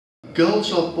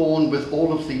girls are born with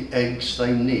all of the eggs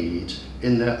they need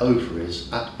in their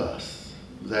ovaries at birth.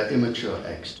 They're immature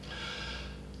eggs.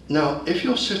 Now, if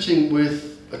you're sitting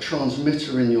with a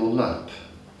transmitter in your lap,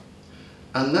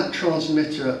 and that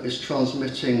transmitter is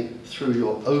transmitting through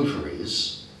your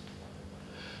ovaries,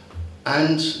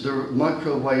 and the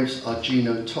microwaves are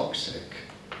genotoxic,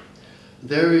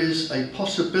 there is a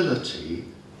possibility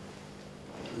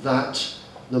that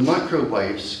the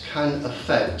microwaves can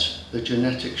affect the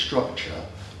genetic structure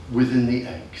within the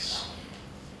eggs.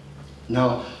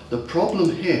 Now, the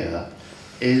problem here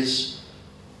is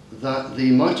that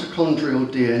the mitochondrial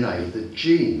DNA, the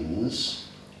genes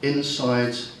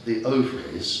inside the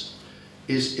ovaries,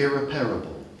 is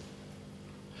irreparable.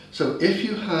 So if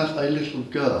you have a little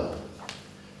girl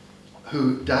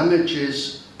who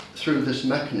damages through this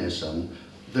mechanism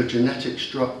the genetic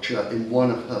structure in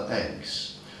one of her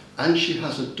eggs, and she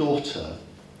has a daughter,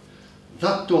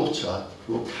 that daughter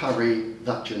will carry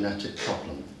that genetic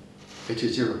problem. It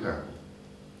is irreparable.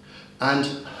 And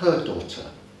her daughter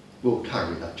will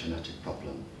carry that genetic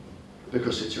problem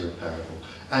because it's irreparable.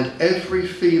 And every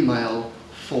female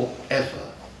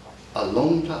forever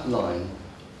along that line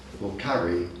will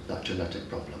carry that genetic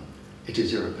problem. It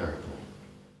is irreparable.